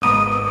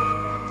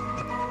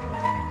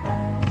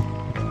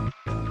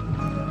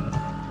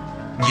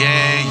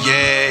Yeah.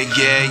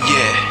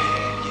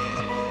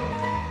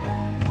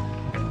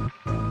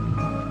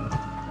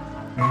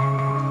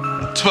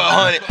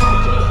 1200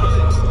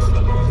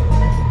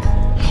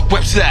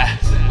 website.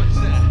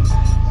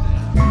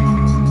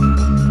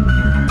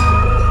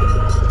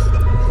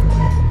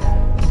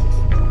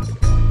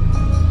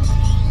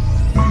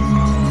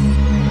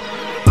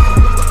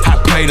 I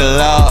pray the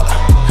Lord,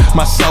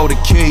 my soul to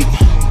keep,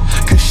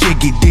 cause shit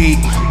get deep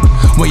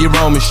when you're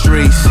roaming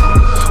streets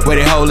where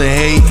they holding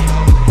hate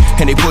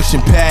and they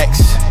pushing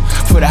packs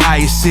for the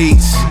highest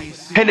seats.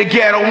 And the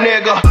ghetto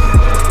nigga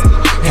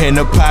and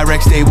the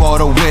Pyrex, they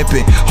water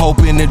whipping,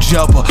 hoping the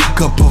jumper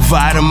could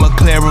provide them a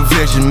clearer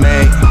vision,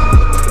 man.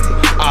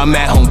 I'm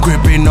at home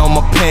gripping on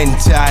my pen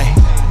tie,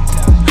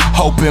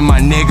 hoping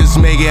my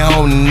niggas make it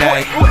home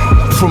tonight.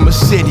 From a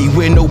city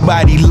where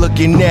nobody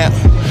looking out,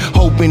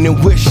 hoping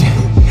and wishing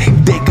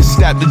they could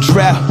stop the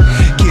drought.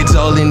 Kids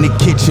all in the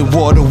kitchen,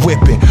 water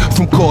whipping,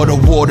 from quarter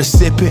water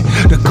sipping,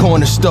 the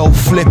corner stove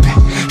flipping.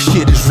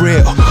 Shit is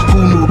real.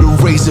 Who knew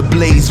the razor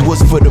blades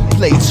was for the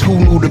plates? Who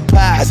knew the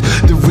pies?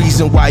 The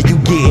reason why you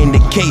getting the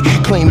cake,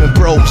 claiming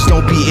bros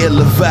don't be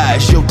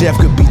ill-advised. Your death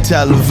could be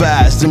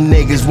televised. Them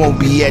niggas won't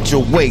be at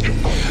your wake.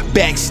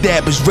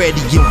 Backstabbers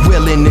ready and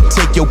willing to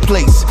take your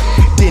place.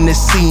 Then it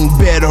seemed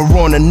better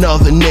on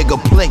another nigga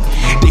plate.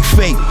 They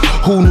fake.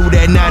 Who knew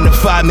that 9 to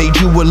 5 made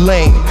you a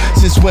lame?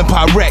 Since when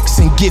Pyrex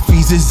and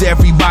Giffies is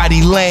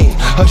everybody lame?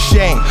 A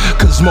shame,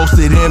 cause most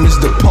of them is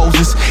the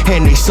posers,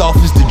 and they soft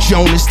as the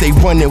Jonas. They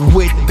running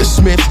with the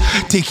Smiths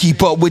to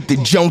keep up with the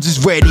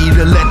Joneses, ready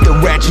to let the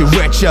ratchet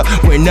retch up.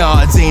 When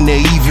odds ain't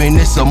even,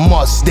 it's a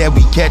must that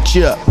we catch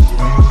up.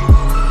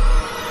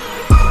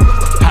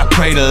 I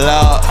pray the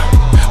Lord,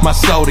 my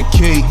soul to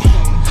keep,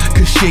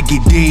 cause shit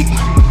get deep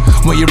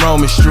when you're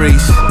roaming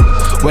streets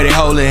where they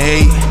holding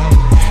hate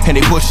and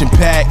they pushing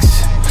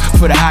packs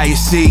for the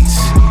highest seats.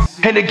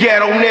 And the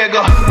ghetto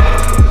nigga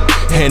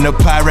and the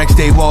Pyrex,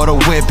 they water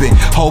whipping,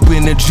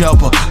 hoping the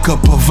jumper could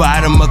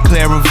provide them a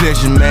clearer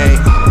vision, man.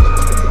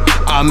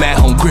 I'm at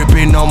home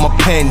gripping on my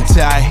pen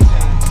tie,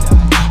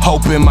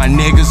 hoping my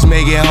niggas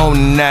make it home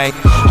tonight.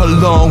 A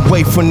long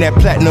way from that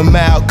platinum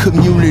mile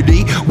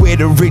community where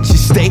the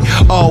richest stay,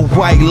 all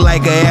white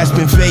like a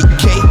Aspen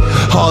vacate.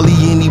 Hardly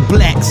any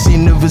blacks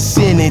in the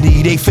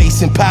vicinity, they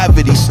facing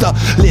poverty, stuck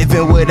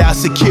living without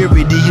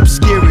security,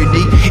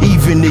 obscurity.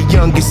 Even the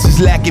youngest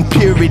is lacking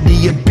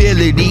purity,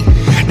 ability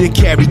to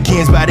carry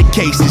cans by the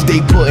cases.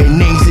 They putting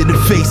names to the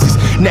faces,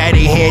 now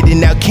they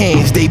handing out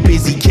cans, they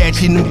busy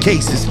catching them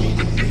cases.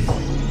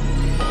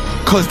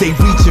 Cause they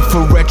reaching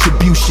for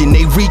retribution,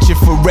 they reaching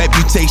for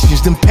reputations.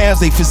 Them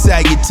pounds, they for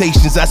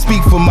salutations. I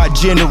speak for my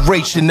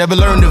generation, never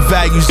learned the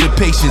values of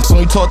patience.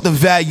 Only taught the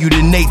value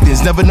to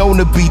Nathans, never known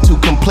to be too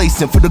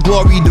complacent. For the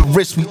glory, the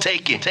risk we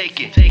taking.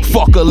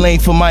 Fuck a lane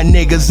for my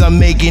niggas, I'm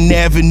making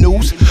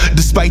avenues.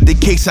 Despite the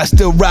case, I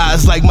still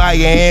rise like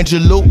Maya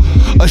Angelou.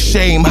 A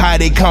shame how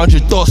they conjure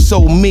thoughts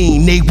so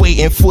mean. They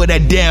waiting for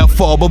that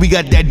downfall, but we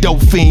got that dope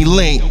fiend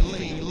lean.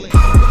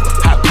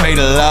 I pray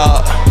the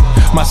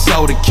Lord, my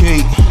soul to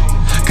keep,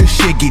 cause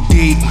shit get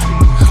deep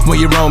when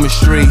you're roaming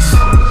streets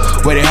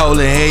where they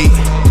holding hate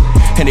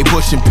and they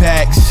pushing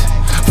packs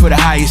for the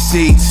highest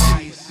seats.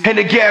 And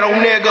the ghetto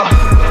nigga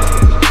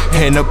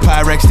and the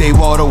Pyrex, they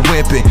water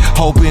whipping,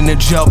 hoping the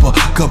jumper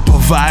could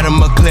provide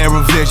them a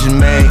clearer vision,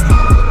 man.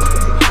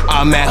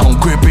 I'm at home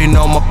gripping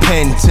on my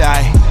pen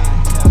tie,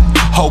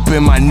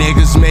 hoping my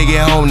niggas make it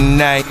home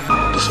tonight.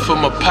 This for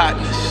my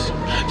partners,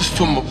 this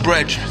for my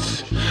brethren,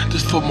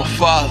 this for my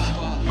father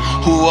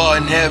who are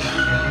in heaven.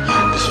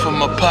 This for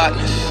my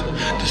partners,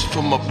 this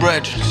for my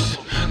brethren,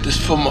 this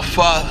for my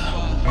father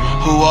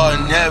who are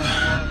in heaven.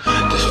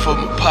 This for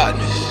my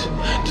partners,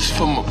 this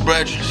for my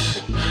brethren,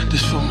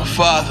 this for my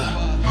father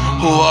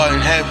who are in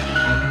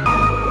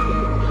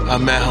heaven.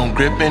 I'm at home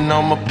gripping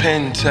on my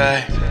pen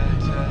tie,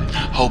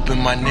 hoping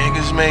my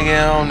niggas make it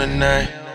home tonight.